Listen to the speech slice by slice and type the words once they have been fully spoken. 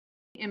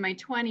In my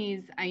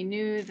 20s, I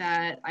knew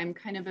that I'm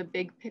kind of a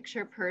big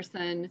picture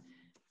person.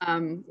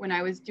 When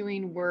I was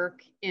doing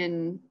work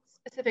in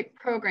specific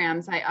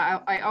programs,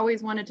 I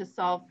always wanted to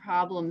solve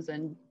problems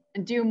and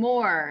do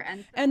more.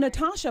 And so And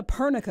Natasha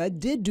Pernicka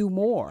did do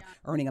more, yeah,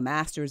 earning a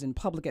master's in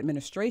public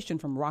administration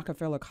from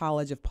Rockefeller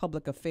College of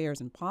Public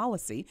Affairs and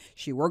Policy.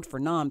 She worked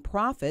for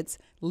nonprofits,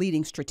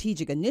 leading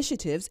strategic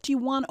initiatives. She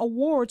won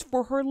awards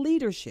for her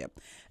leadership.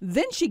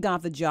 Then she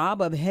got the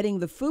job of heading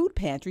the food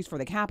pantries for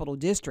the Capital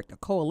District, a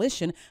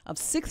coalition of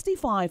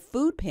 65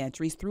 food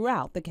pantries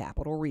throughout the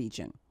Capital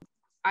Region.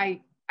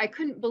 I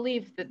couldn't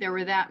believe that there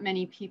were that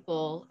many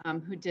people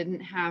who didn't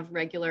have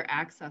regular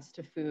access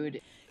to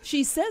food.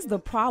 She says the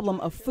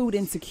problem of food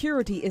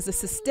insecurity is a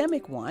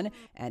systemic one,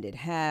 and it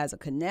has a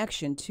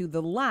connection to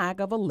the lack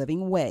of a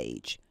living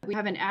wage. We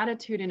have an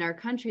attitude in our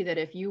country that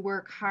if you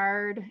work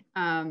hard,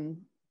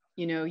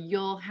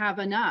 you'll have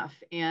enough.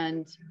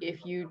 And if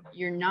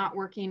you're not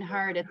working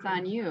hard, it's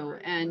on you.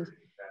 And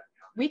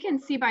we can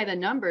see by the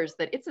numbers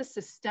that it's a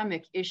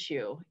systemic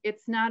issue.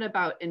 It's not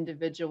about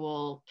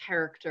individual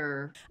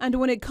character. And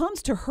when it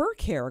comes to her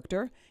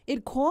character,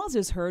 it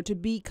causes her to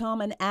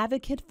become an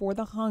advocate for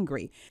the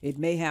hungry. It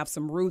may have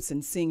some roots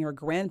in seeing her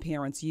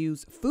grandparents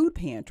use food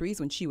pantries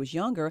when she was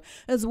younger,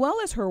 as well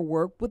as her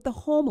work with the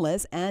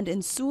homeless and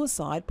in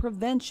suicide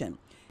prevention.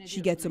 She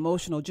gets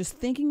emotional just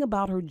thinking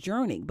about her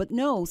journey, but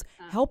knows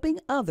helping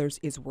others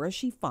is where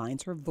she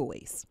finds her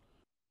voice.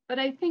 But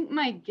I think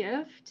my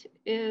gift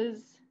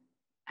is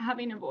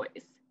having a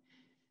voice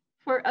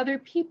for other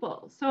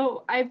people.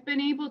 So I've been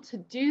able to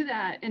do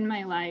that in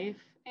my life,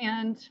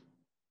 and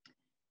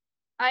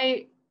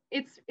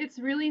it's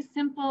really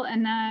simple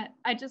in that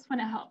I just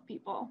want to help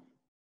people.